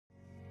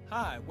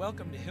Hi,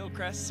 welcome to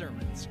Hillcrest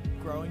Sermons,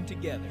 growing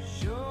together.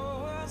 Show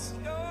us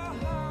your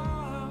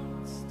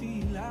heart's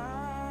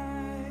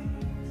delight.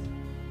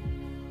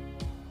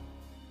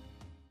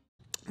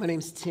 My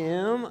name's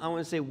Tim. I want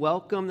to say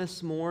welcome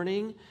this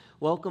morning.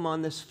 Welcome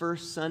on this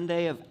first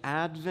Sunday of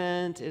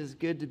Advent. It is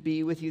good to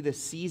be with you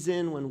this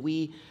season when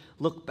we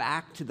look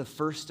back to the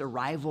first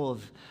arrival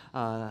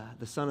of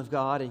the Son of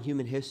God in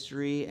human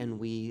history, and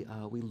we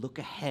look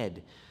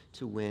ahead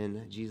to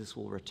when Jesus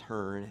will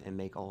return and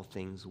make all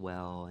things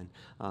well.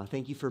 And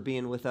thank you for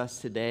being with us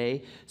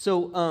today.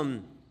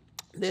 So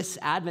this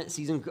Advent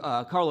season,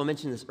 Carlo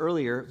mentioned this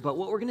earlier, but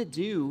what we're going to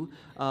do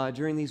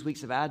during these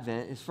weeks of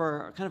Advent is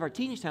for kind of our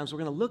teenage times, we're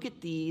going to look at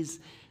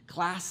these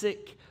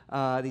classic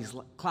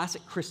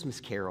Christmas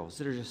carols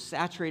that are just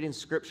saturated in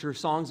Scripture,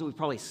 songs that we've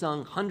probably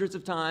sung hundreds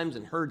of times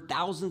and heard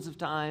thousands of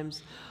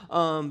times,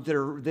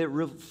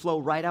 that flow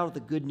right out of the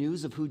good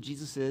news of who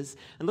Jesus is,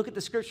 and look at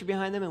the Scripture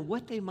behind them and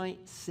what they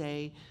might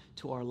say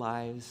to our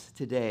lives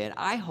today. And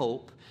I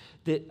hope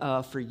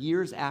that for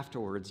years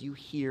afterwards, you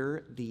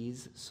hear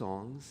these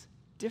songs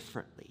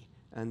differently,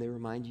 and they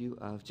remind you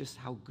of just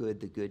how good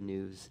the good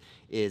news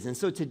is. And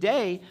so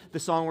today, the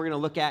song we're going to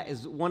look at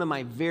is one of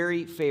my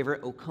very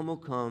favorite, O Come, O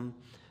Come,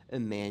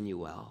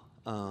 Emmanuel.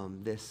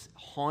 This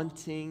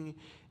haunting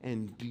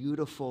and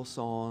beautiful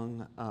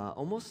song,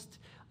 almost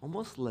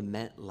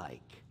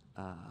lament-like,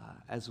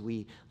 as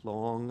we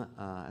long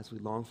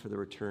for the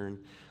return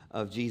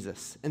of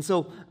Jesus. And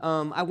so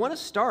I want to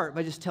start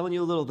by just telling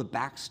you a little of the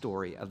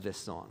backstory of this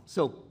song.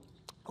 So,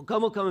 O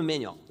Come,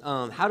 Emmanuel.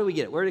 How do we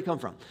get it? Where did it come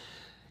from?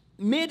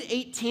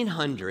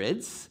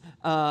 Mid-1800s,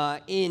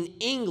 in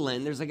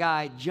England, there's a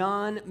guy,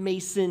 John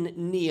Mason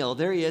Neal.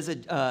 There he is,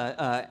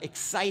 a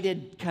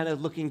excited kind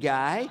of looking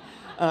guy,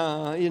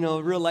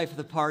 real life of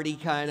the party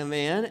kind of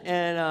man.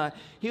 And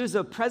he was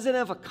a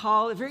president of a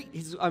college.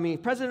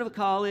 President of a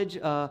college.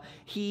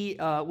 He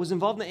was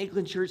involved in the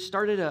Anglican Church.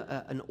 Started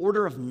an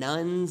order of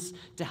nuns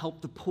to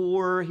help the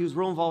poor. He was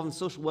real involved in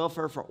social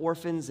welfare for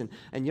orphans and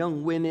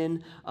young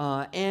women.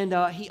 And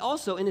he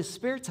also, in his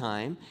spare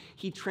time,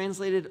 he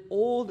translated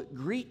old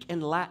Greek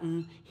and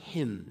Latin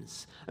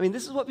hymns. I mean,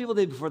 this is what people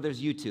did before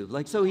there's YouTube.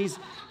 Like, so he's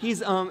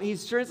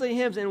translating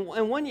hymns. And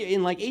one year,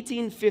 in like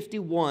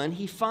 1851,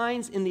 he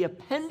finds in the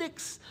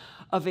appendix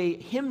of a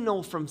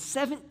hymnal from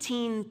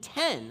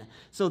 1710.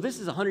 So this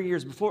is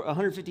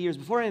 150 years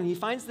before him. He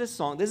finds this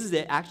song. This is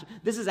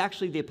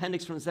actually the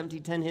appendix from the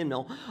 1710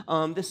 hymnal.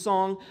 This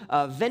song,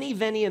 Veni,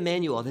 Veni,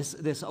 Emmanuel.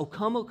 This O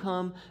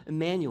Come,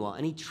 Emmanuel.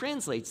 And he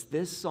translates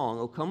this song,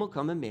 O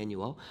Come,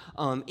 Emmanuel,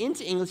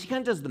 into English. He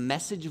kind of does the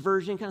Message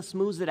version, kind of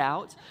smooths it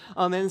out.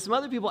 And some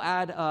other people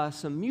add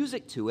some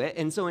music to it.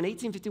 And so in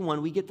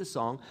 1851, we get the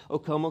song, O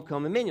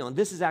Come, Emmanuel. And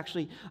this is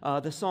actually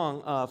the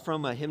song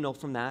from a hymnal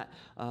from that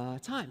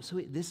time.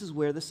 So this is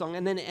where the song,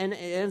 and it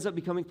ends up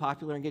becoming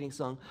popular and getting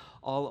sung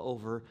all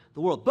over the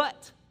world.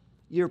 But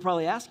you're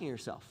probably asking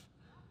yourself,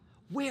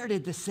 where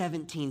did the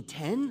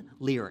 1710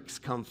 lyrics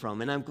come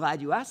from? And I'm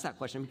glad you asked that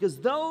question, because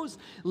those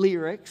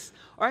lyrics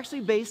are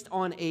actually based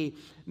on a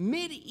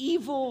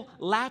medieval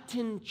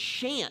Latin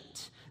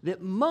chant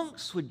that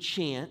monks would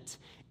chant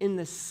in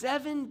the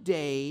 7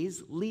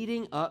 days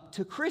leading up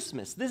to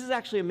Christmas. This is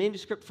actually a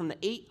manuscript from the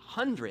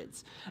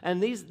 800s.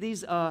 And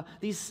there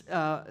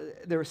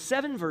are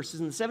 7 verses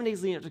in the 7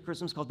 days leading up to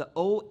Christmas called the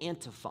O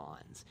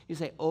antiphons. You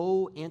say,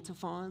 O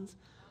antiphons?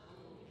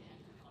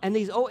 And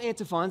these O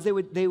antiphons, they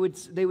were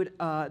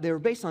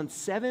based on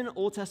 7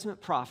 Old Testament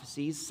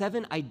prophecies,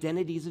 7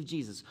 identities of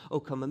Jesus.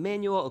 O come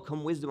Emmanuel, O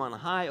come wisdom on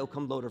high, O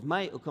come Lord of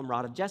might, O come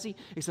rod of Jesse,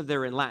 except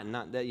they're in Latin,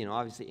 not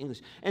obviously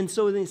English. And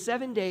so in the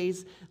 7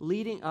 days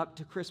leading up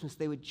to Christmas,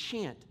 they would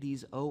chant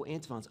these O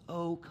antiphons,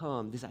 O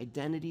come, these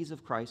identities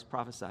of Christ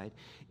prophesied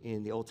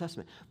in the Old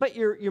Testament. But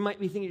you might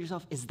be thinking to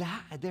yourself,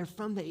 they're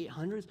from the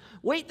 800s?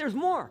 Wait, there's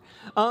more.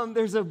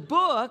 There's a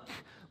book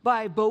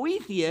by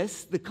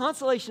Boethius, The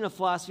Consolation of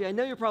Philosophy. I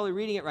know you're probably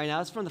reading it right now.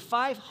 It's from the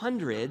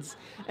 500s.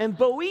 And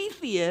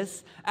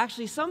Boethius,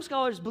 actually, some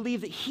scholars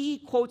believe that he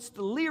quotes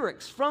the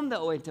lyrics from the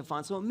O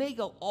antiphon. So it may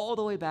go all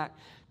the way back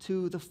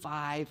to the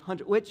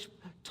 500, which,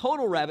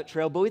 total rabbit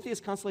trail, Boethius'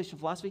 Consolation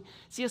of Philosophy,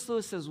 C.S.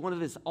 Lewis says one of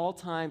his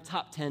all-time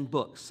top 10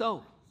 books.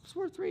 So it's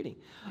worth reading.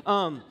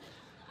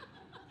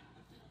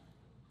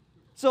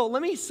 So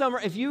let me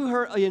summarize. If you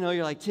heard,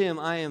 you're like,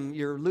 Tim,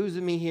 you're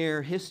losing me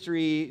here,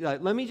 history.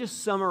 Let me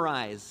just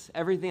summarize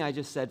everything I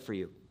just said for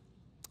you.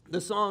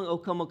 The song, O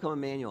Come,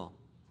 Emmanuel,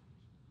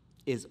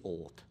 is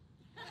old.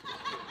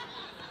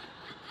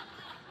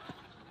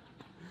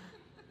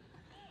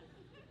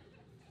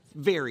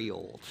 Very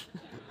old.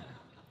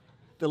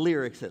 The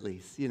lyrics, at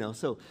least,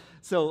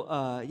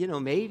 So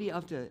maybe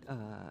up to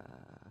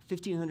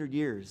 1,500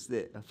 years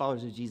that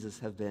followers of Jesus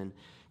have been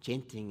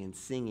chanting and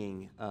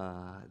singing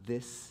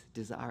this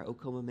desire, O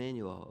come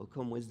Emmanuel, O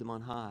come wisdom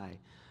on high,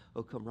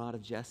 O come rod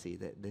of Jesse,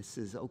 that this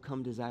is O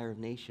come desire of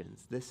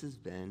nations. This has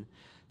been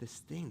this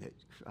thing that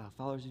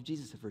followers of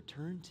Jesus have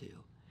returned to.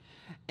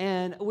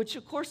 And which,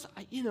 of course,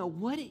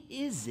 what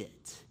is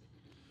it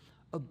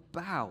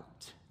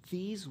about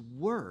these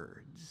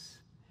words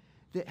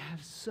that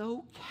have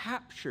so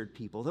captured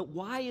people, that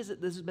why is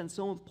it this has been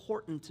so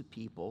important to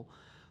people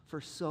for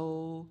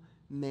so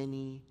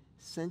many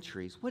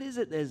centuries? What is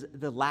it that is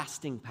the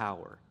lasting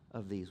power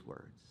of these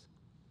words?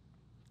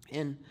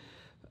 And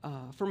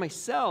for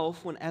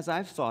myself, as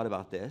I've thought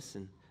about this,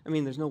 and I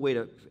mean, there's no way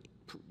to,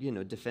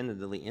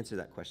 definitively answer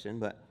that question,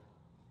 but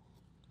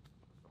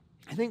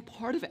I think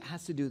part of it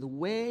has to do the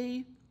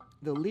way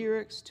the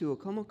lyrics to O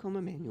Como Como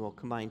Emmanuel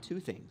combine two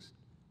things.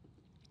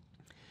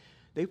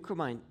 They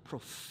combine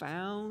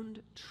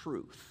profound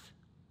truth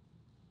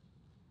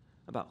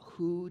about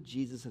who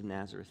Jesus of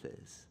Nazareth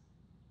is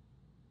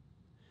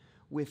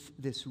with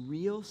this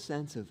real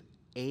sense of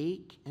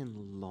ache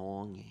and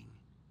longing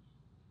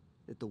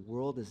that the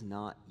world is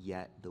not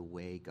yet the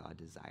way God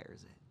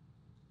desires it.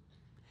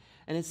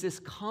 And it's this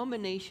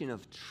combination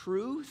of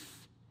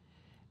truth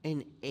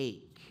and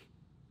ache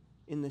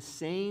in the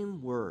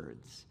same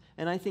words.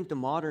 And I think the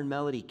modern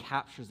melody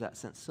captures that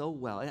sense so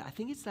well. I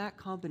think it's that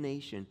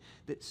combination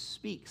that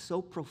speaks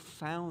so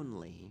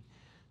profoundly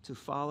to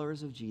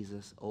followers of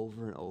Jesus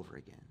over and over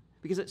again.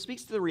 Because it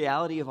speaks to the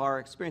reality of our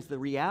experience, the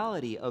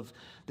reality of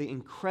the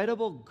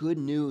incredible good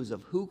news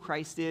of who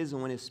Christ is,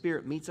 and when His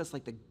Spirit meets us,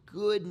 like the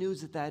good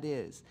news that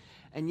is.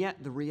 And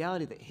yet the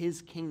reality that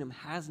His kingdom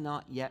has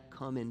not yet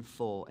come in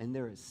full, and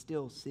there is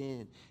still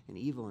sin and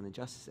evil and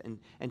injustice.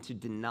 And to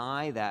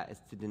deny that is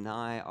to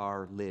deny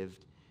our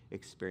lived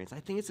experience. I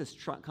think it's this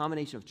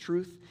combination of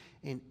truth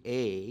and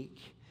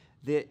ache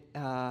that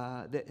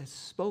has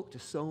spoke to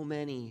so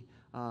many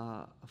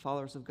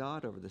followers of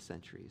God over the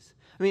centuries.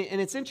 I mean, and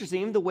it's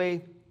interesting, even the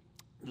way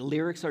the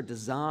lyrics are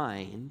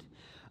designed,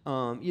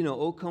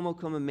 O Como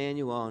Como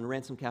Emmanuel and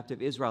Ransom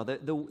Captive Israel,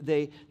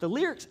 the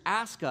lyrics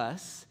ask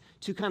us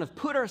to kind of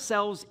put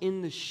ourselves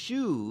in the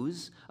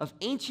shoes of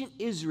ancient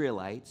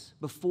Israelites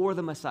before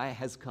the Messiah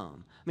has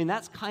come. I mean,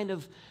 that's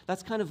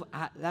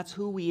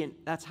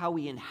how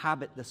we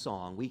inhabit the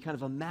song. We kind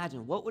of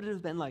imagine what would it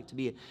have been like to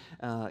be,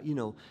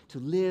 to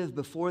live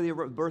before the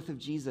birth of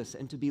Jesus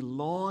and to be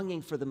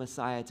longing for the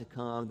Messiah to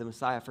come, the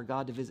Messiah, for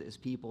God to visit His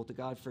people, to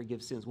God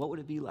forgive sins. What would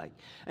it be like?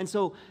 And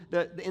so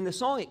in the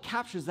song, it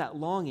captures that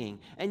longing.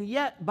 And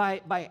yet,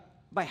 by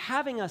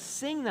having us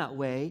sing that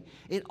way,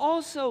 it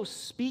also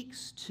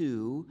speaks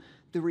to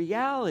the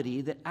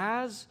reality that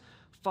as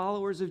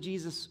followers of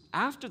Jesus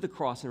after the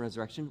cross and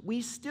resurrection,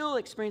 we still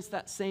experience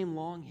that same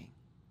longing.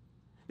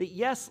 That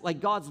yes,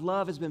 like God's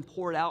love has been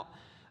poured out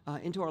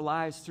into our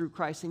lives through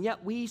Christ, and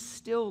yet we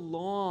still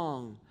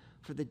long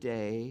for the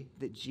day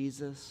that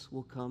Jesus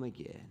will come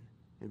again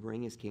and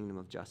bring His kingdom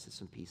of justice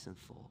and peace in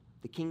full.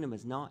 The kingdom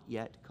has not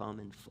yet come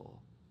in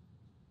full.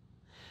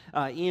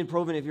 Ian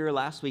Proven, if you were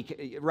last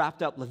week,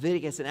 wrapped up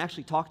Leviticus and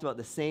actually talked about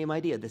the same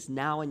idea, this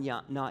now and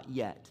not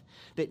yet.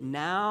 That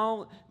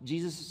now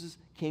Jesus'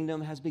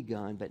 kingdom has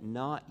begun, but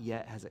not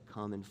yet has it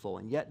come in full.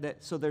 And yet,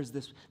 so there's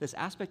this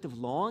aspect of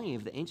longing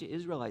of the ancient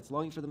Israelites,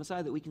 longing for the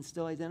Messiah that we can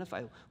still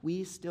identify.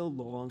 We still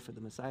long for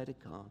the Messiah to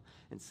come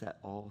and set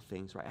all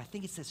things right. I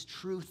think it's this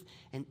truth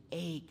and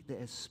ache that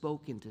has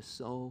spoken to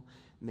so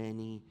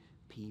many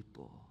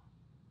people.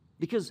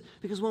 Because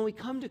when we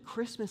come to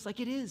Christmas,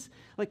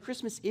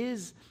 Christmas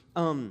is,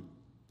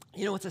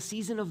 it's a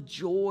season of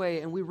joy,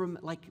 and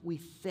we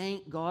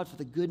thank God for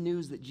the good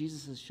news that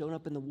Jesus has shown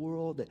up in the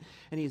world,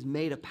 and He has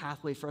made a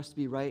pathway for us to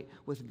be right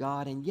with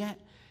God. And yet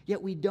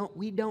we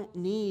don't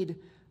need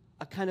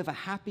a kind of a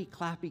happy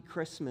clappy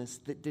Christmas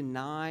that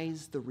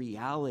denies the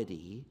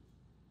reality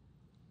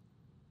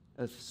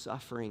of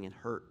suffering and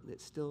hurt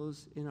that still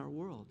is in our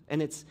world.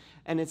 And it's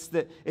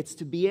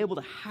to be able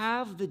to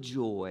have the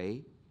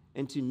joy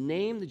and to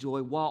name the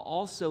joy while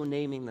also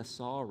naming the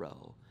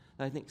sorrow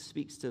that I think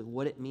speaks to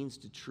what it means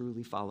to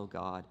truly follow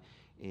God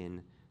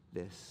in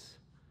this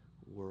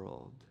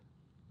world.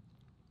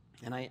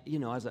 And I,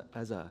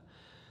 as a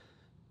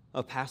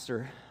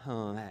pastor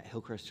at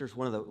Hillcrest Church,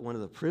 one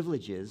of the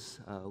privileges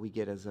we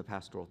get as a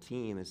pastoral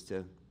team is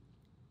to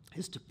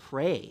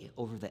pray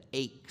over the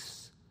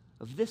aches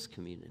of this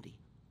community.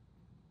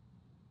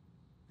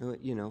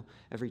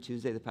 Every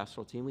Tuesday, the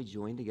pastoral team, we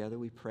join together,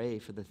 we pray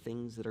for the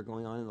things that are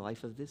going on in the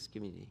life of this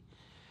community.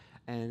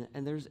 And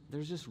there's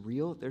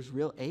real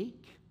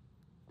ache.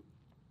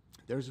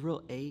 There's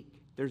real ache.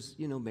 There's,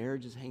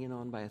 marriages hanging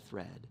on by a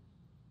thread.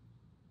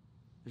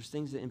 There's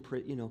things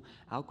that,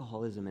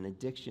 alcoholism and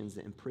addictions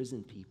that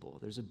imprison people.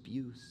 There's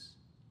abuse.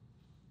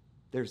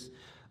 There's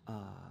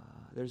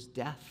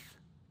death.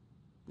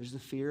 There's the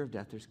fear of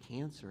death. There's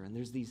cancer. And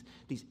there's these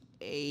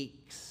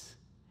aches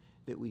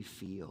that we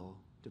feel.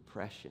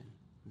 Depression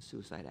and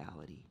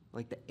suicidality,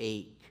 like the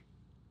ache.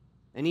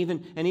 And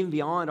even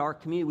beyond our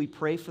community, we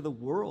pray for the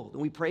world,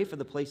 and we pray for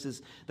the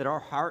places that our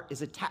heart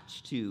is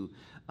attached to.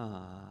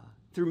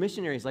 Through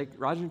missionaries like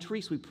Roger and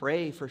Therese, we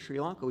pray for Sri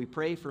Lanka, we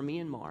pray for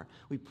Myanmar,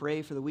 we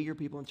pray for the Uyghur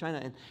people in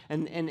China.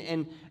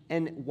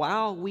 And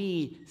while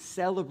we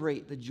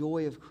celebrate the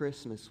joy of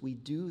Christmas, we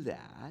do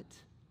that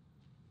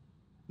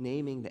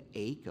naming the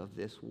ache of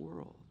this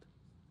world.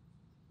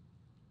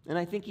 And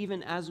I think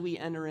even as we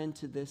enter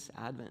into this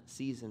Advent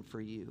season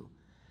for you,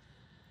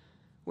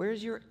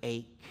 where's your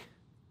ache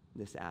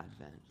this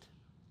Advent?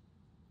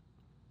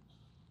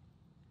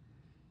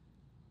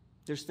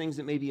 There's things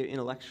that maybe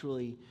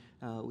intellectually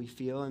we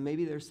feel, and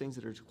maybe there's things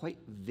that are quite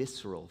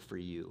visceral for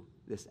you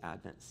this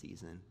Advent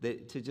season.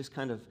 That to just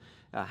kind of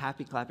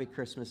happy, clappy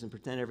Christmas and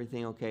pretend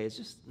everything okay is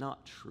just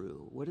not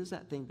true. What is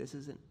that thing? This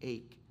is an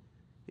ache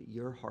that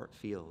your heart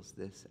feels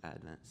this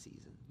Advent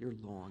season. You're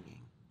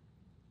longing.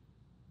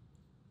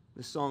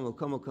 The song, O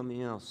Come,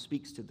 Emmanuel,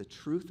 speaks to the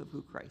truth of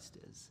who Christ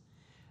is,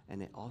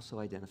 and it also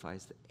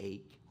identifies the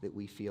ache that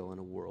we feel in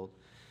a world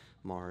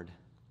marred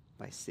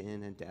by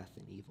sin and death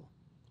and evil.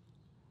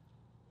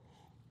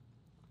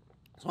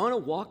 So I want to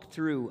walk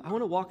through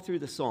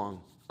the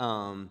song.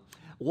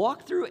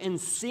 Walk through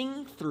and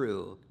sing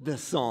through the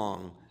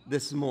song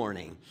this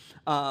morning.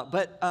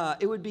 But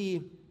it would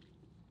be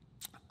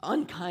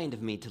unkind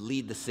of me to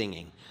lead the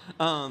singing.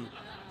 My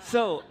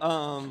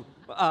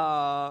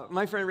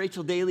friend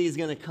Rachel Daly is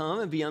going to come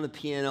and be on the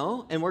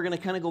piano, and we're going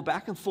to kind of go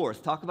back and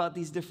forth, talk about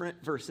these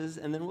different verses,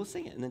 and then we'll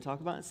sing it, and then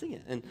talk about it and sing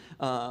it. And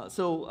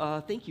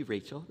thank you,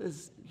 Rachel.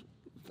 It's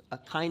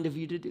kind of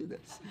you to do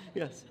this.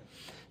 Yes.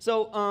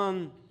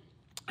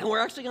 And we're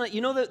actually going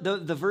to,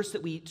 the verse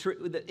that we,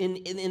 in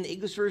the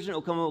English version,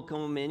 O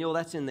come, Emmanuel,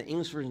 that's in the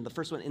English version, the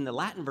first one. In the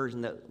Latin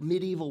version, the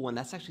medieval one,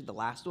 that's actually the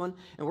last one.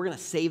 And we're going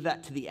to save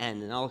that to the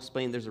end. And I'll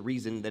explain there's a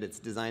reason that it's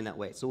designed that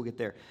way. So we'll get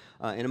there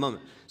in a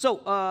moment.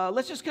 So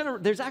let's just kind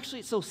of, there's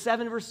actually,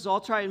 7 verses.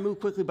 I'll try and move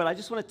quickly, but I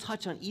just want to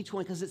touch on each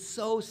one because it's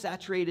so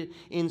saturated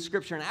in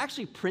Scripture. And I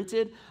actually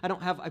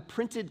I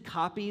printed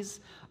copies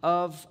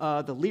of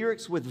the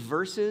lyrics with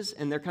verses,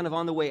 and they're kind of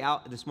on the way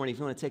out this morning. If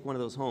you want to take one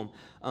of those home,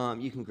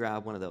 you can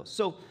grab one of those.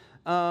 So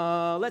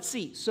let's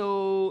see.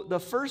 So the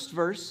first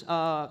verse,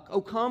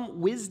 O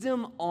come,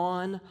 wisdom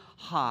on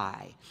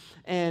high.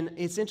 And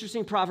it's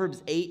interesting,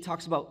 Proverbs 8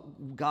 talks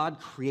about God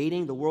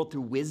creating the world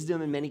through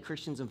wisdom, and many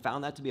Christians have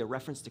found that to be a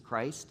reference to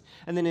Christ.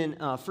 And then in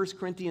 1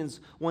 Corinthians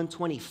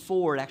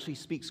 1:24, it actually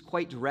speaks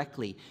quite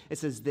directly. It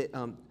says that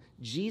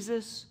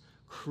Jesus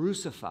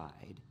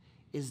crucified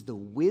is the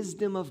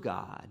wisdom of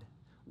God,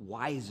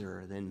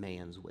 wiser than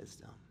man's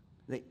wisdom.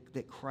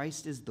 That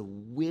Christ is the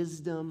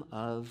wisdom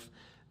of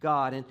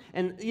God.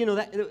 And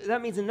that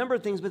means a number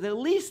of things, but the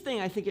least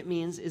thing I think it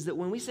means is that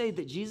when we say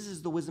that Jesus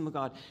is the wisdom of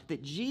God,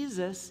 that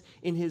Jesus,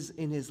 in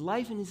his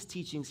life and his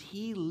teachings,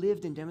 he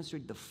lived and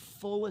demonstrated the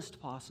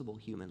fullest possible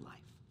human life.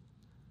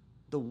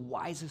 The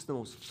wisest, the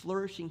most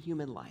flourishing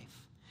human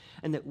life.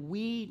 And that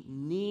we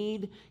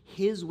need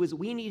his wisdom,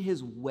 we need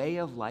his way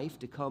of life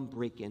to come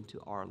break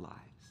into our lives.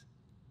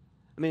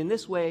 I mean, in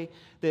this way,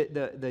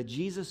 the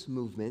Jesus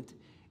movement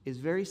is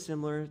very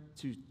similar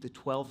to the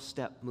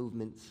 12-step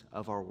movements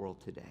of our world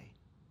today.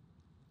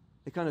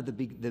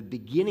 The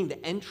beginning,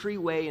 the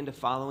entryway into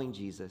following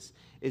Jesus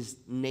is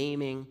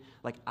naming,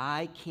 like,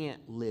 I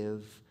can't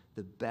live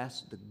the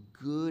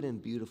good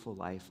and beautiful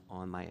life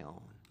on my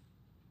own.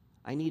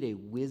 I need a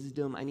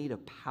wisdom, I need a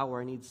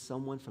power, I need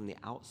someone from the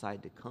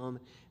outside to come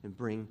and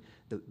bring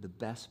the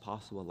best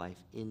possible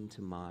life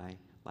into my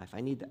life.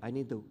 I need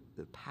the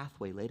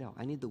pathway laid out.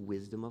 I need the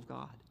wisdom of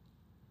God.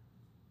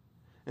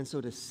 And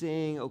so to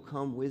sing, O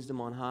come, wisdom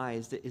on high,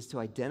 is to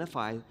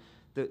identify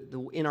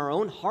in our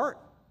own heart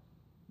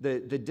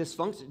the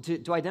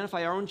dysfunction, to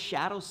identify our own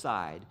shadow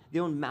side,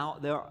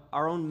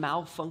 our own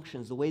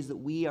malfunctions, the ways that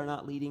we are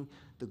not leading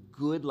the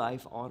good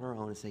life on our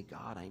own, and say,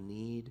 God, I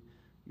need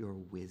your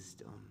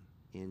wisdom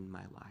in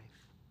my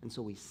life. And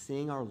so we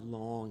sing our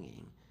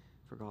longing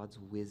for God's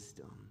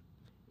wisdom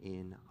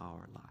in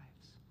our lives.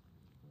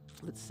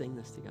 Let's sing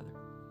this together.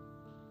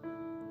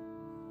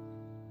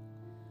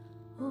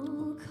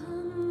 Oh,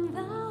 come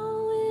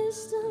thou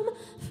wisdom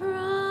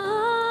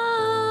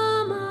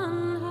from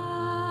on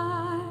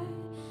high,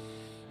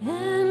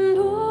 and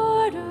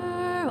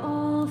order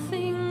all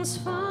things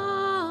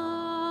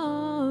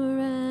far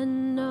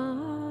and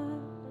nigh.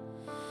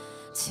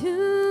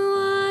 To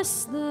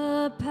us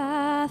the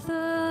path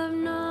of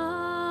knowledge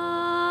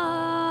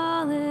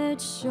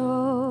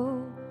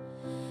show,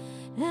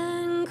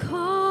 and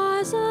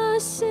cause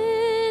us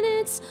in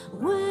its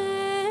ways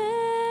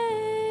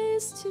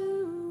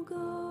to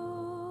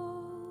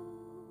go.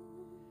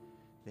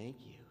 Thank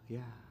you. Yeah.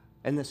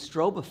 And the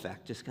strobe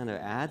effect just kind of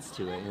adds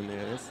to it in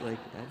there. That's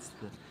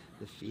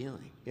the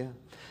feeling. Yeah.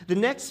 The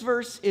next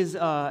verse is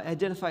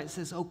identified. It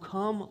says, "O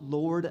come,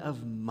 Lord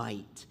of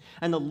might."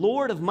 And the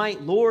Lord of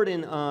might, Lord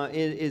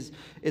is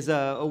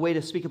a way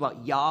to speak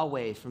about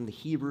Yahweh from the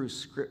Hebrew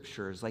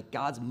scriptures, like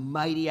God's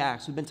mighty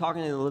acts. We've been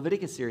talking in the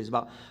Leviticus series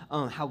about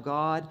how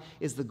God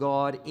is the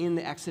God in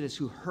the Exodus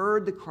who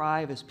heard the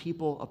cry of his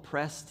people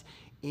oppressed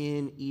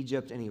in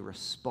Egypt, and he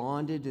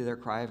responded to their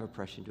cry of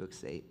oppression to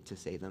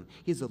save them.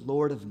 He's the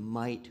Lord of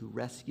might who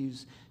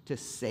rescues to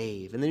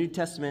save. And the New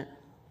Testament,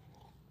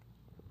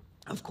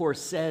 of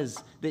course,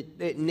 says that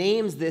it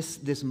names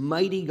this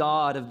mighty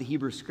God of the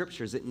Hebrew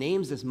Scriptures. It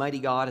names this mighty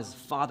God as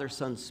Father,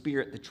 Son,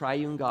 Spirit, the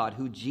triune God,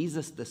 who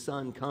Jesus the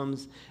Son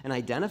comes and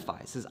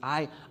identifies. Says,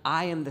 I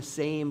am the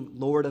same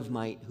Lord of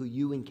might who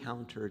you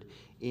encountered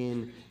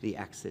in the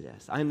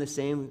Exodus. I am the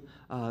same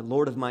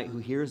Lord of might who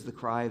hears the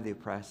cry of the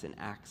oppressed and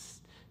acts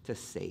to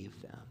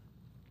save them.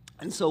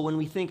 And so when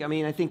we think,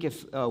 I think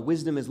if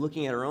wisdom is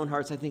looking at our own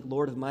hearts, I think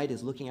Lord of Might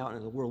is looking out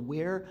into the world.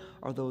 Where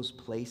are those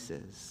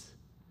places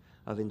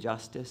of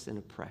injustice and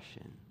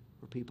oppression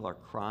where people are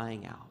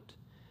crying out,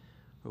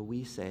 where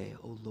we say,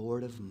 "Oh,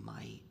 Lord of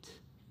Might,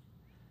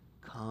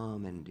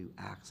 come and do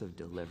acts of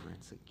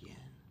deliverance again"?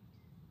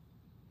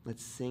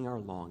 Let's sing our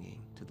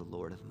longing to the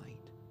Lord of Might.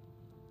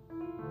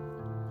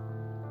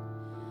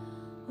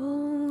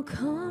 Oh,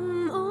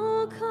 come,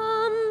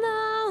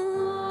 thou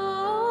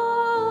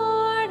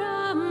Lord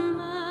of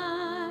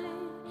might,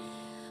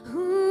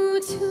 who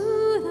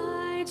to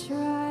thy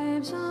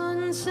tribes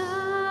on Sinai's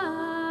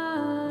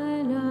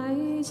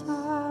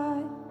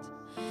height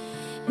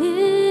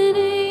in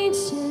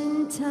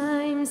ancient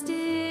times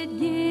did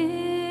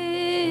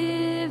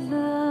give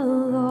the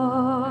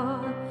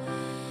law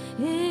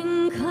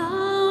in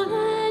cloud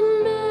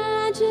and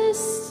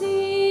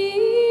majesty.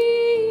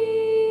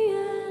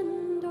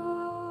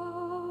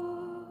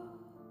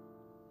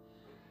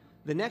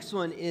 The next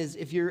one is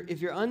it's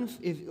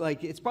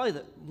probably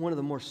one of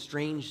the more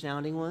strange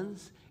sounding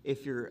ones.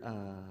 If you're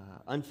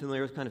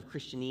unfamiliar with kind of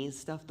Christianese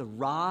stuff, the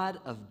rod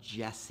of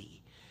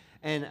Jesse.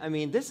 And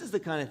this is the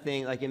kind of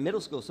thing, like in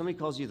middle school, somebody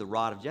calls you the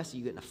rod of Jesse,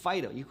 you get in a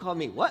fight. You call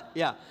me what?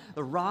 Yeah,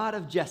 the rod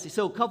of Jesse.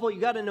 So you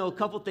got to know a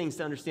couple things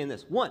to understand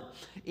this. One,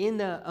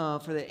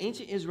 for the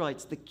ancient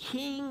Israelites, the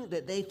king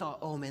that they thought,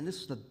 oh man, this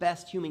was the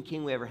best human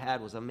king we ever had,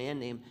 was a man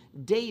named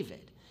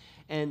David.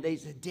 And they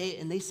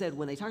said,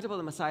 when they talked about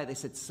the Messiah, they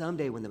said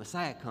someday when the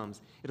Messiah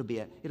comes, it'll be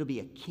a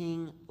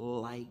king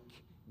like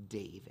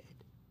David.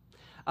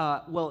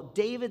 Well,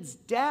 David's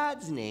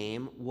dad's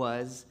name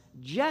was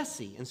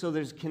Jesse, and so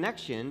there's a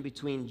connection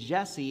between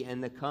Jesse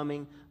and the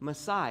coming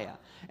Messiah.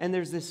 And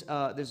there's this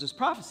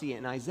prophecy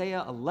in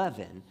Isaiah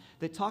 11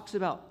 that talks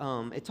about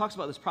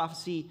this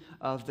prophecy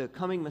of the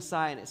coming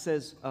Messiah, and it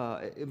says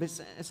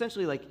it's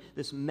essentially like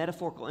this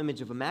metaphorical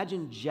image of,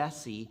 imagine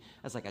Jesse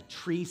as like a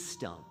tree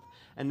stump.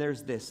 And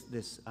there's this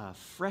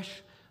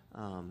fresh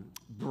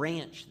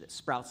branch that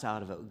sprouts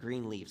out of it with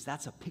green leaves.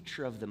 That's a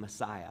picture of the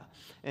Messiah.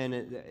 And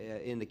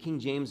in the King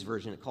James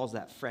Version, it calls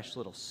that fresh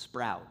little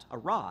sprout a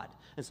rod.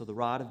 And so the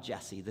rod of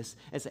Jesse, this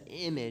is an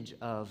image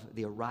of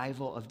the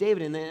arrival of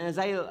David. And then in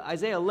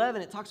Isaiah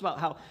 11, it talks about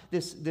how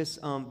this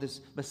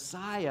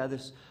Messiah,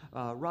 this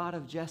rod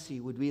of Jesse,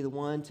 would be the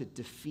one to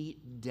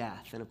defeat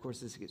death. And of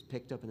course, this gets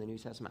picked up in the New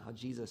Testament, how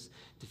Jesus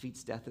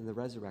defeats death in the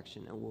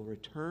resurrection and will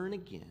return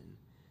again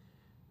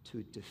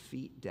to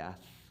defeat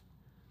death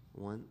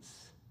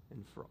once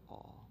and for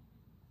all.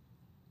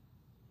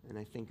 And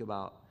I think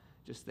about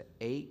just the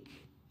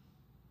ache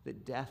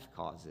that death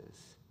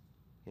causes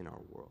in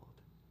our world.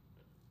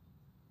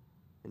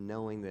 And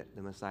knowing that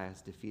the Messiah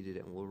has defeated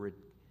it and will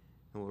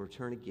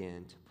return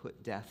again to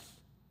put death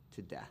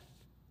to death,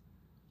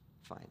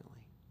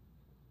 finally.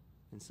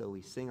 And so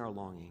we sing our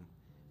longing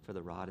for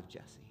the rod of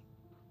Jesse.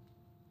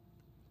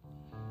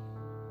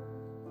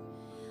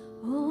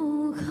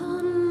 Oh,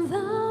 come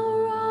thou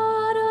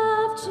rod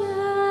of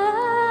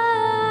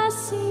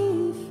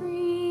Jesse,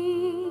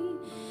 free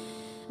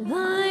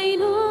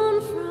thine own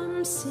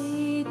from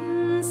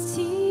Satan's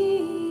tyranny,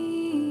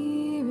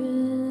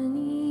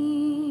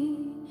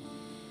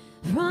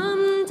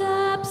 from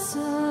depths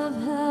of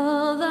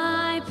hell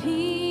thy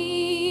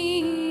people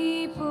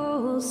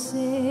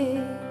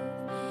save,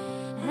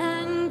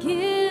 and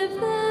give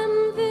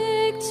them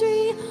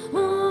victory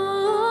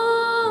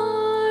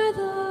o'er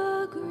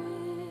the grave.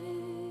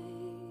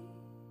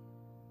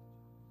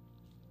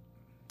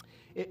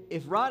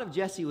 If Rod of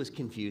Jesse was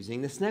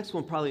confusing, this next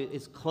one probably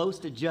is close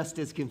to just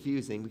as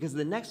confusing, because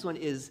the next one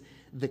is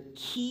the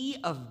key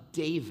of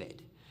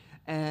David.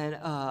 And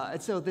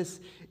so there's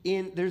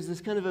this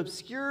kind of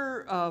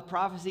obscure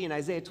prophecy in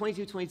Isaiah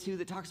 22:22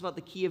 that talks about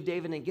the key of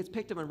David, and it gets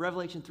picked up in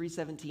Revelation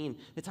 3:17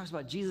 that talks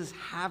about Jesus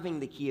having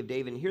the key of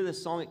David. And here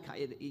this song,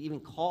 it even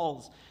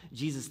calls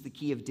Jesus the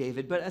key of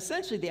David. But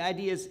essentially the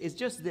idea is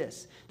just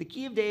this. The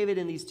key of David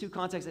in these two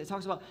contexts, it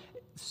talks about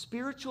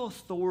spiritual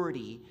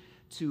authority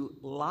to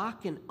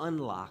lock and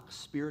unlock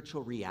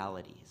spiritual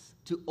realities,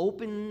 to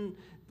open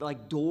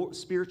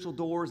spiritual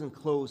doors and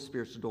close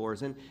spiritual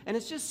doors. And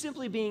it's just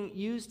simply being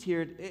used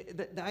here.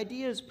 The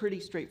idea is pretty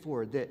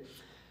straightforward, that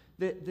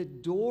the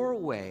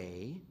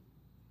doorway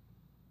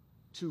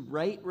to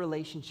right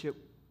relationship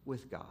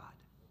with God,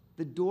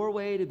 the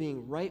doorway to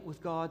being right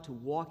with God, to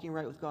walking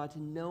right with God, to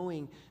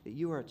knowing that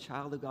you are a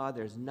child of God,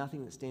 there's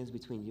nothing that stands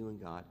between you and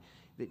God,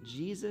 that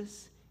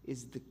Jesus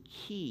is the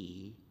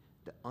key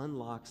that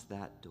unlocks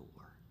that door.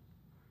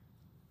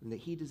 And that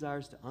he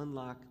desires to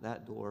unlock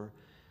that door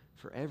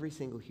for every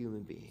single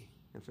human being,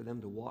 and for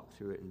them to walk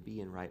through it and be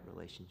in right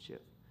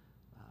relationship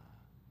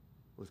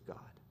with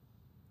God.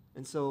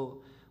 And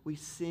so we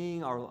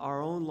sing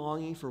our own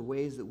longing for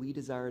ways that we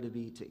desire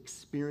to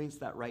experience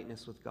that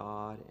rightness with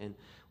God, and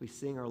we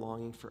sing our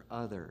longing for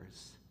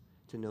others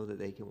to know that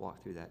they can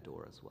walk through that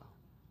door as well.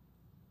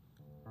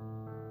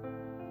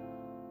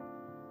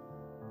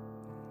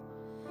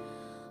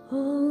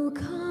 Oh,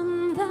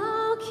 come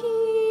thou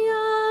key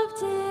of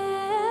David,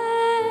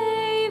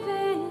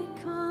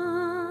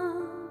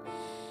 come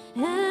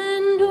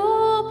and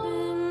open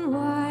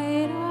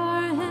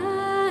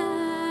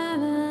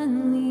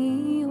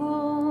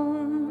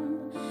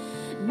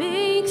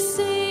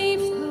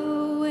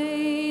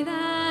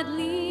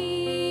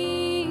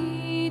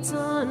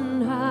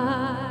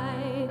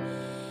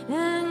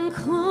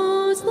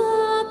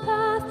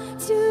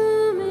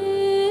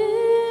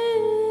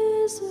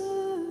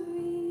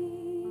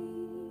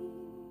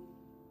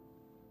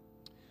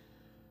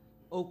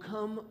O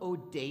come, O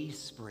day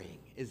spring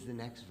is the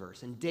next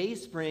verse. And day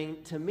spring,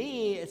 to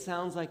me, it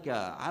sounds like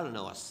a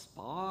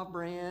spa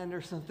brand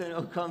or something.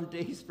 O come,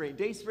 day spring.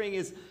 Day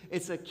spring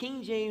it's a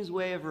King James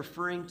way of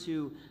referring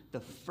to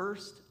the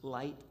first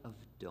light of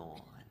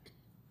dawn.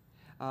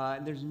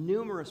 There's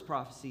numerous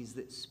prophecies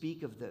that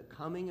speak of the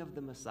coming of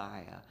the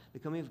Messiah, the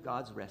coming of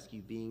God's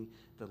rescue being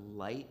the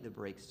light that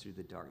breaks through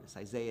the darkness.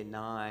 Isaiah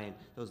 9,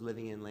 those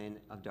living in land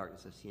of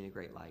darkness have seen a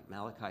great light.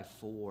 Malachi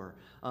 4.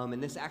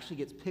 And this actually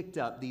gets picked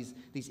up, these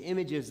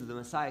images of the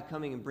Messiah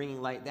coming and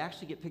bringing light, they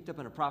actually get picked up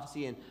in a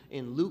prophecy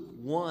in Luke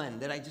 1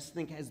 that I just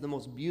think has the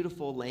most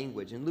beautiful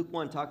language. In Luke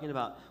 1, talking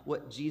about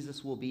what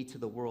Jesus will be to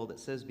the world,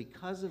 it says,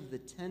 because of the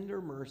tender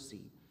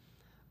mercy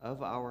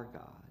of our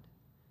God,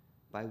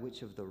 by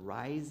which of the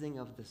rising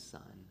of the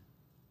sun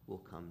will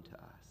come to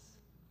us.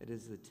 It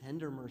is the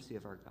tender mercy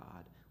of our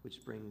God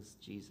which brings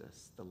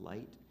Jesus, the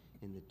light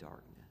in the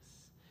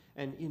darkness.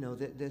 And,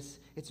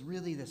 it's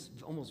really this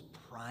almost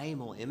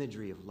primal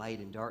imagery of light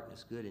and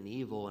darkness, good and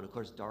evil. And, of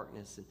course,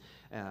 darkness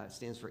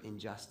stands for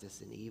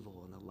injustice and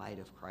evil, and the light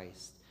of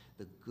Christ,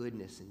 the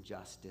goodness and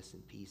justice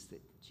and peace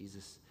that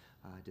Jesus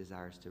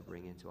desires to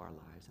bring into our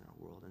lives and our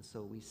world. And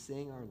so we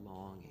sing our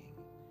longing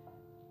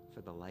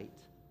for the light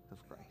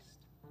of Christ.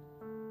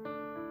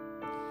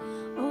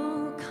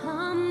 Oh,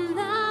 come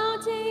thou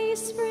day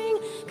spring,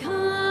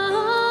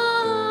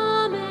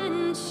 come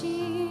and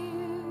cheer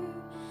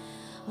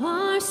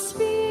our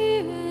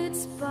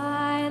spirits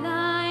by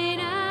thine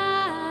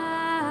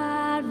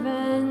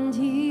advent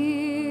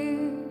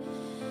here.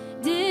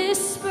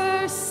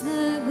 Disperse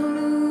the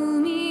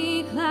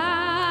gloomy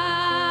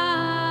clouds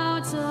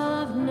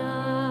of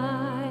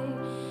night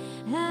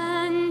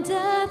and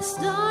death's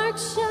dark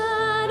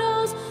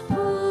shadows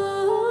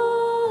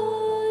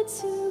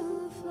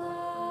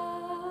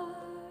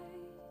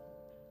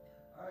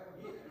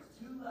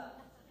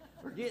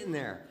getting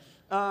there.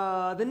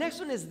 The next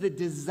one is the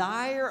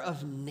desire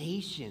of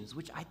nations,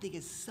 which I think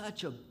is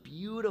such a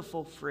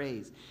beautiful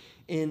phrase.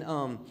 In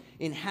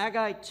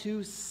Haggai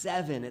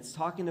 2:7, it's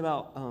talking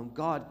about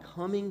God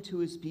coming to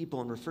his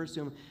people and refers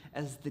to him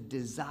as the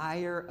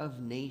desire of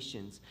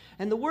nations.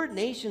 And the word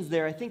nations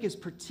there, I think, is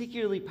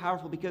particularly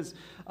powerful because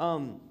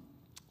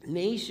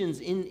nations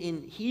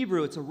in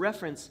Hebrew, it's a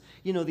reference,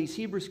 these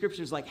Hebrew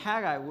scriptures like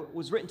Haggai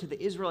was written to the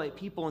Israelite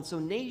people. And so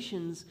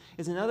nations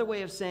is another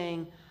way of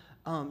saying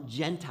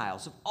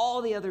Gentiles, of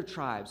all the other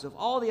tribes, of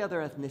all the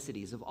other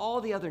ethnicities, of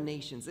all the other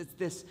nations. It's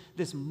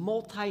this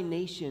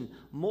multi-nation,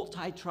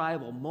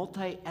 multi-tribal,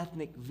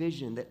 multi-ethnic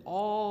vision that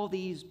all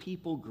these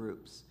people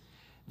groups,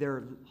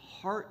 their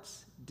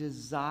heart's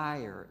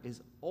desire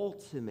is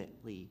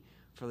ultimately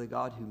for the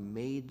God who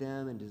made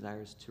them and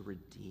desires to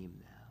redeem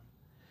them.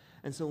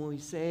 And so when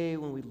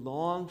we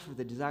long for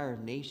the desire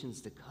of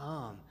nations to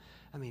come,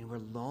 we're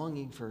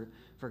longing for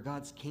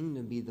God's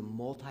kingdom to be the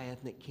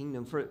multi-ethnic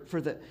kingdom,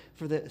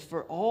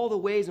 for all the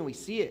ways, and we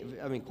see it,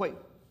 quite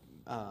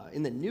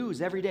in the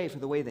news every day, for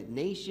the way that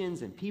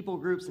nations and people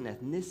groups and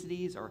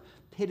ethnicities are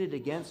pitted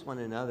against one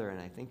another.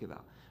 And I think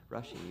about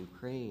Russia and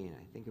Ukraine,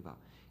 I think about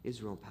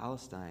Israel and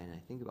Palestine, I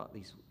think about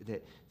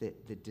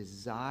the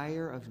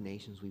desire of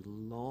nations. We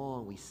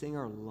sing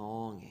our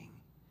longing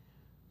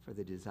for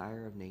the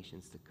desire of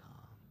nations to come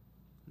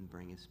and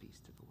bring his peace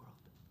to the world.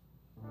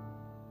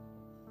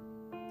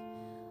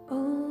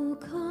 Oh,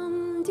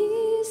 come,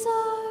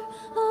 desire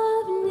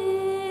of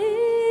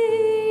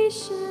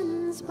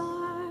nations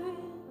born,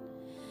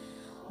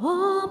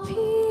 all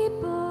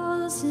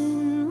peoples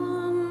in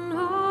one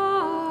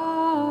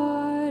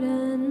heart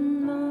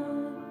and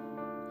mind,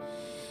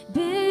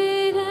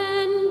 bid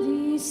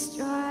envy,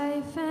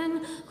 strife,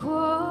 and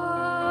quarrel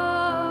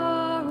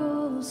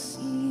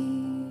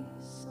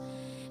cease,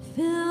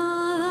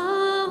 fill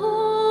the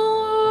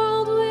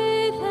whole world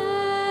with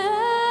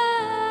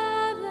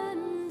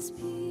heaven's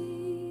peace.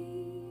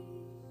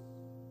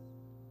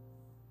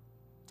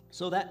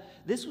 So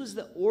this was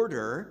the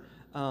order.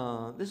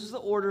 This was the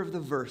order of the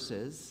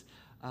verses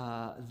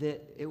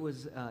that it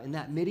was in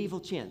that medieval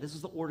chant. This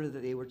was the order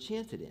that they were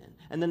chanted in.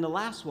 And then the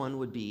last one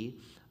would be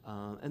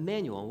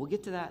Emmanuel. We'll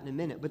get to that in a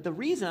minute. But the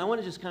reason I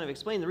want to just kind of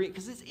explain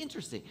because it's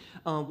interesting.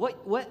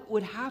 What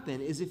would happen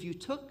is if you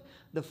took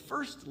the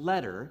first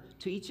letter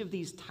to each of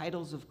these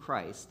titles of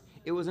Christ,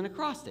 it was an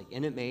acrostic,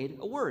 and it made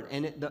a word.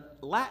 And the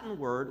Latin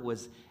word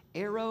was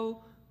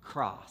arrow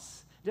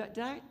cross. Did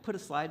I put a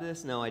slide to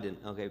this? No, I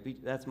didn't. Okay,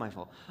 that's my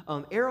fault.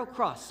 Arrow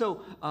cross.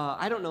 So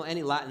I don't know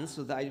any Latin,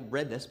 so I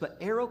read this, but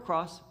arrow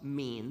cross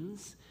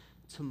means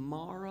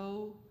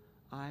tomorrow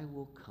I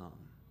will come.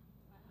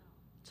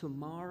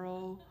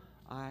 Tomorrow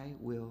I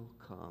will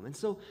come. And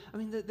so,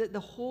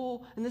 the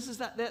whole, and this is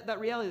that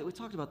reality that we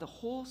talked about, the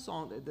whole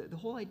song, the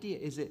whole idea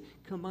is it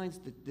combines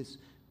this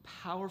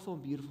powerful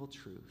and beautiful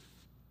truth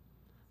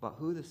about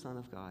who the Son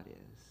of God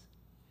is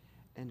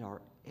and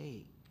our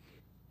ache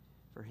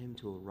for him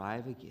to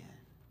arrive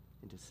again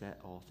and to set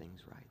all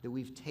things right. That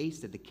we've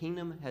tasted, the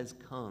kingdom has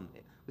come,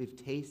 we've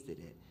tasted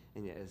it,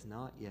 and it has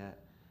not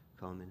yet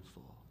come in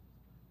full.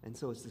 And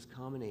so it's this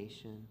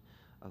combination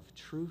of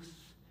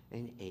truth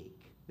and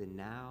ache, the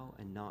now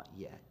and not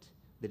yet,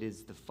 that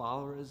is the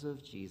followers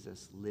of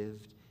Jesus'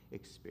 lived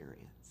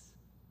experience.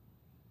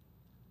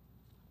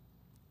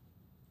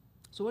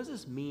 So what does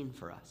this mean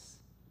for us?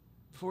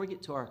 Before we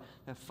get to our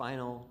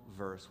final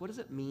verse, what does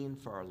it mean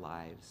for our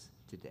lives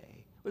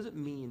today? What does it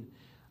mean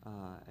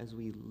as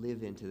we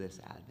live into this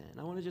Advent?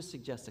 I want to just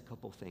suggest a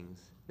couple things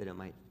that it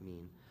might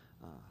mean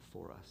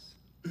for us.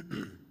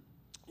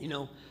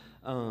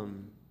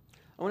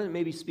 I want to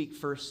maybe speak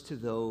first to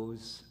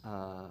those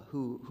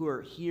who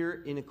are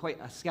here in quite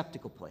a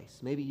skeptical place.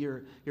 Maybe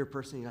you're a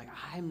person, you're like,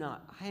 I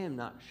am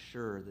not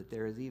sure that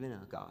there is even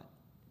a God.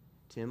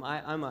 Tim,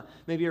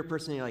 maybe you're a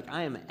person, you're like,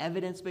 I am an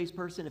evidence-based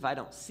person. If I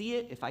don't see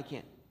it, if I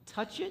can't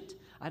touch it,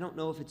 I don't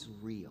know if it's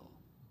real.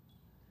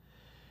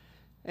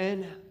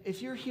 And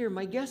if you're here,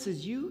 my guess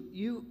is you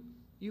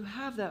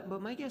have that,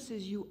 but my guess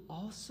is you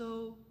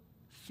also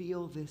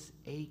feel this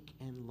ache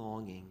and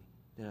longing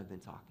that I've been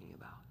talking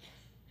about.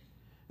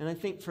 And I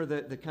think for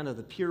the kind of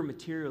the pure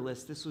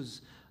materialist, this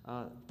was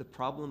the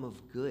problem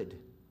of good.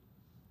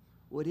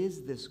 What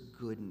is this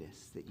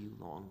goodness that you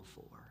long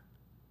for?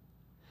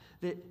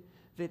 That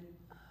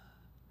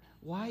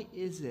why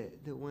is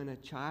it that when a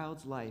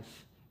child's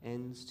life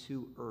ends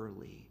too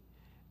early,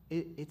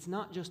 it's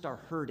not just our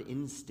herd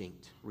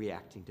instinct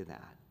reacting to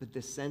that, but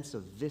the sense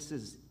of this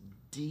is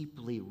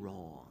deeply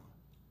wrong.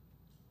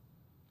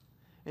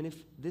 And if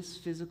this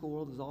physical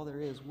world is all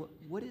there is,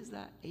 what is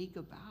that ache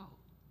about?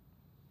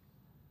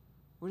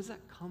 Where does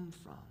that come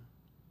from?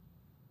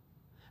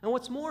 And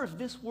what's more, if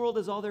this world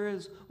is all there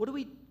is, what do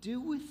we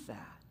do with that?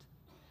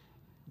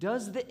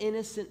 Does the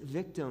innocent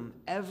victim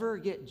ever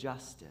get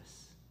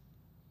justice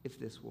if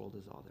this world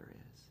is all there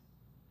is?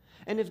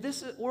 And if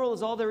this world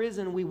is all there is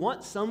and we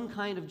want some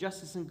kind of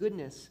justice and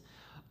goodness,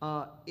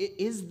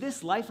 is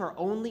this life our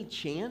only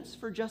chance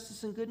for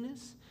justice and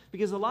goodness?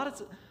 Because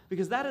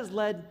that has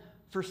led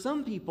for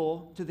some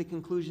people to the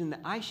conclusion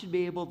that I should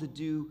be able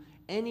to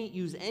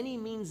use any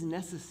means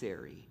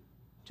necessary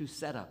to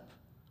set up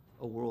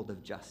a world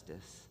of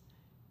justice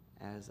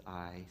as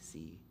I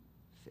see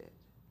fit.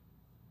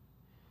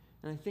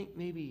 And I think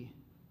maybe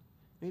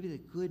the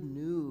good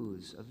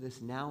news of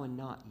this now and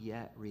not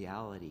yet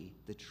reality,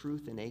 the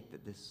truth and ache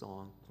that this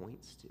song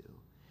points to,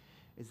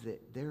 is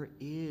that there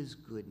is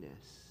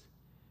goodness,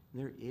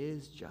 and there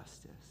is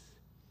justice,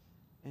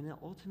 and that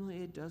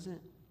ultimately it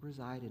doesn't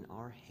reside in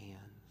our hands,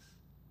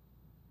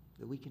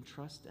 that we can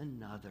trust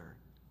another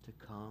to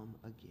come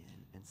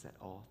again and set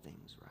all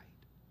things right.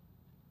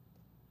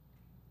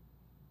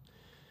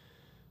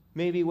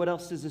 Maybe what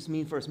else does this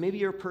mean for us? Maybe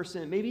you're a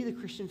person, maybe the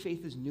Christian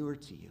faith is newer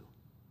to you.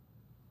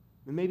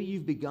 And maybe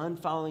you've begun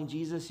following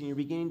Jesus and you're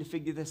beginning to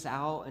figure this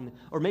out,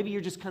 or maybe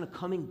you're just kind of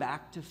coming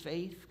back to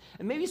faith.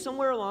 And maybe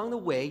somewhere along the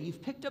way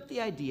you've picked up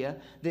the idea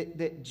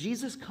that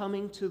Jesus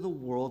coming to the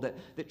world,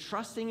 that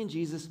trusting in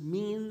Jesus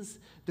means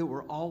that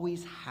we're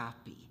always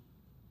happy.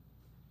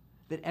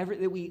 That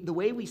the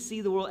way we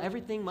see the world,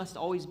 everything must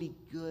always be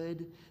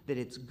good, that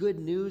it's good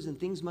news and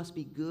things must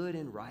be good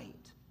and right.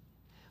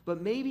 But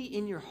maybe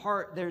in your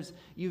heart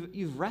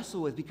you've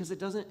wrestled with, because it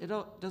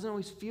doesn't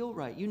always feel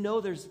right. You know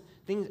there's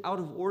things out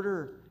of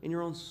order in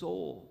your own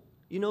soul.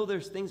 You know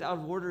there's things out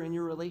of order in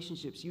your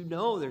relationships. You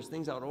know there's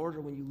things out of order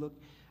when you look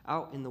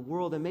out in the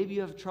world. And maybe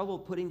you have trouble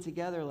putting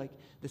together like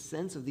the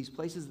sense of these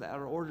places that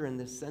are out of order, and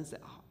this sense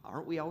that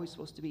aren't we always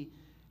supposed to be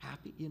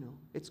happy?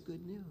 It's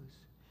good news.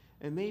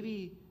 And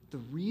maybe the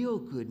real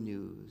good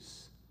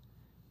news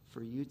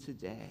for you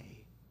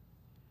today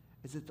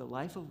is that the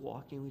life of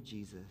walking with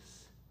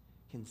Jesus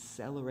can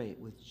celebrate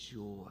with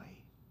joy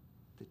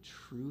the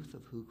truth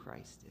of who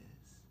Christ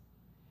is,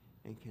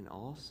 and can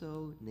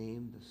also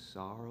name the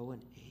sorrow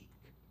and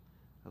ache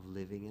of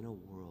living in a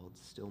world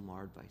still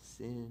marred by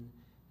sin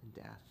and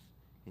death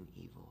and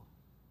evil.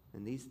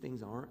 And these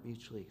things aren't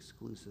mutually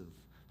exclusive,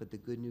 but the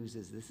good news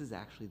is this is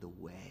actually the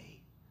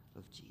way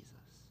of Jesus.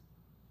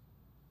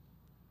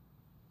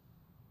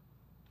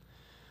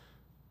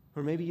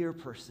 Or maybe you're a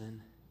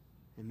person,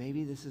 and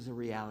maybe this is a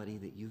reality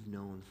that you've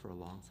known for a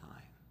long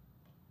time.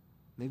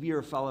 Maybe you're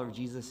a follower of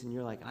Jesus and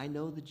you're like, I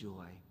know the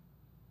joy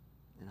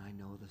and I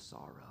know the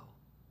sorrow.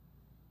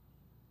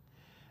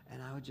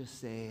 And I would just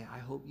say, I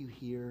hope you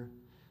hear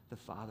the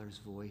Father's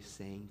voice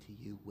saying to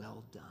you,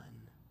 well done.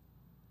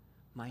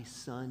 My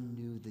son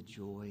knew the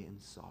joy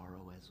and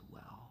sorrow as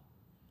well.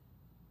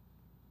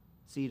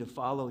 See, to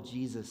follow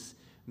Jesus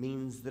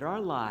means that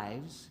our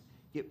lives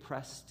get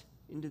pressed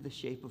into the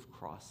shape of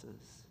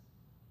crosses.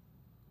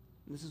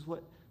 And this is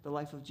what the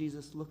life of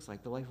Jesus looks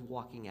like, the life of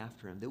walking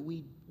after him, that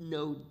we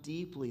know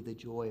deeply the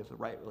joy of the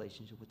right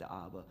relationship with the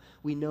Abba.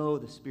 We know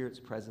the Spirit's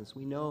presence.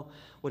 We know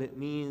what it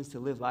means to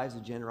live lives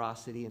of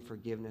generosity and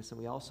forgiveness,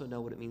 and we also know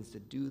what it means to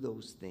do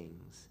those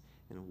things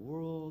in a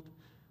world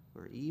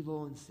where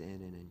evil and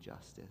sin and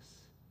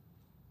injustice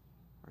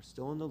are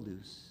still on the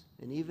loose,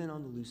 and even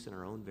on the loose in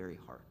our own very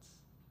hearts.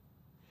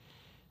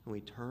 And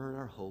we turn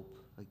our hope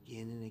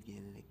again and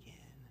again and again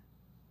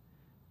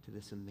to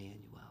this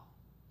Emmanuel,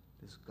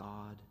 this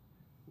God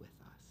with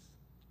us.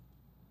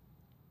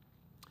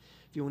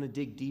 If you want to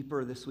dig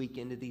deeper this week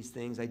into these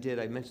things, I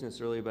mentioned this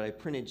earlier, but I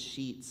printed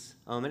sheets.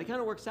 And it kind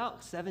of works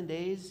out. 7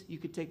 days, you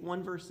could take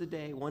one verse a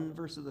day, one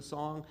verse of the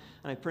song,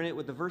 and I print it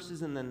with the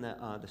verses, and then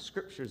the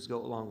scriptures go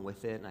along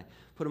with it. And I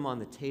put them on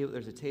the table.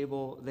 There's a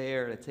table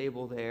there, and a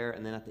table there,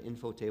 and then at the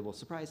info table.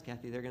 Surprise,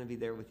 Kathy, they're going to be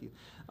there with you.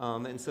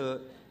 And so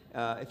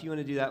if you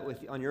want to do that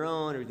on your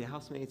own or with your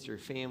housemates or your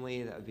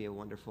family, that would be a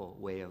wonderful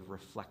way of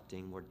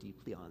reflecting more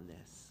deeply on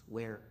this.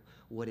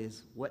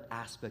 What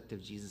aspect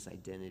of Jesus'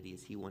 identity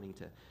is he wanting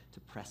to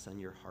press on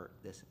your heart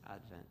this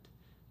Advent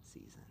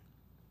season?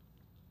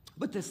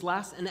 But this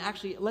last, and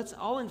actually,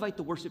 I'll invite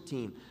the worship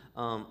team.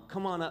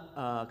 Come on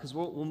up, because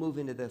we'll move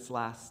into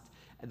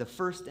the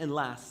first and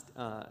last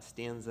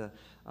stanza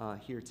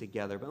here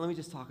together. But let me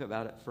just talk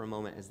about it for a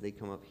moment as they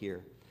come up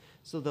here.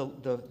 So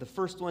the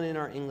first one in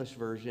our English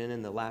version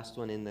and the last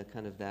one in the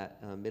kind of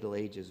that Middle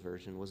Ages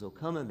version was "O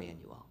come,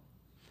 Emmanuel."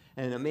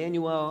 And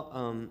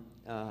Emmanuel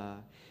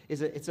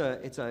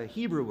it's a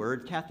Hebrew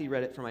word. Kathy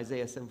read it from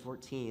Isaiah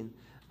 7:14,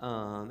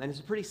 and it's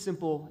a pretty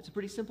simple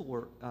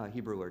word,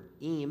 Hebrew word.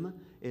 Im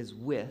is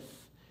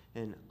with,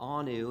 and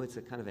anu, it's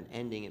a kind of an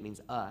ending. It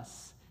means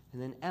us,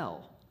 and then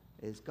El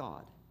is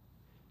God,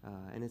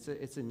 and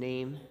it's a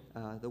name,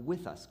 the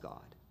with us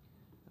God,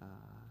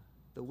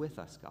 the with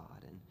us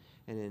God,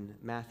 and in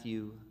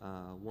Matthew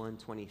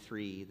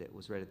 1:23 that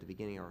was read at the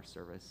beginning of our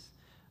service,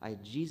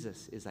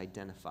 Jesus is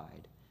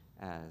identified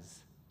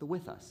as the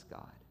with us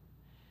God.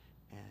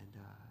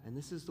 And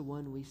this is the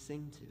one we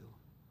sing to,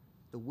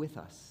 the with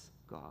us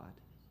God,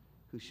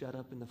 who showed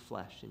up in the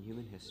flesh in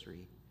human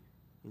history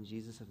in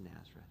Jesus of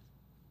Nazareth.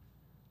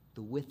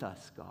 The with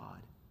us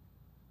God,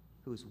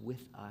 who is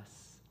with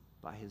us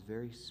by his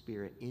very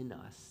Spirit in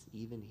us,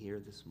 even here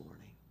this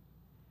morning.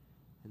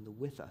 And the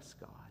with us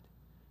God,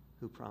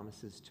 who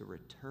promises to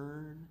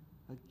return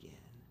again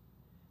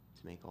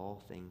to make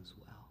all things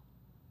well.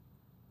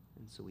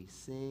 And so we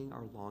sing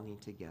our longing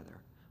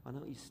together. Why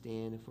don't you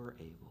stand if we're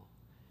able?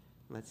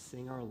 Let's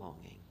sing our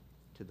longing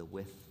to the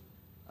with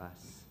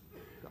us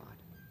God.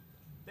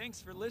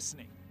 Thanks for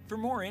listening. For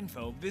more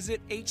info, visit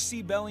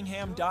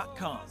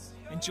hcbellingham.com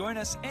and join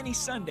us any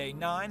Sunday,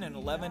 9 and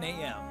 11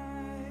 a.m.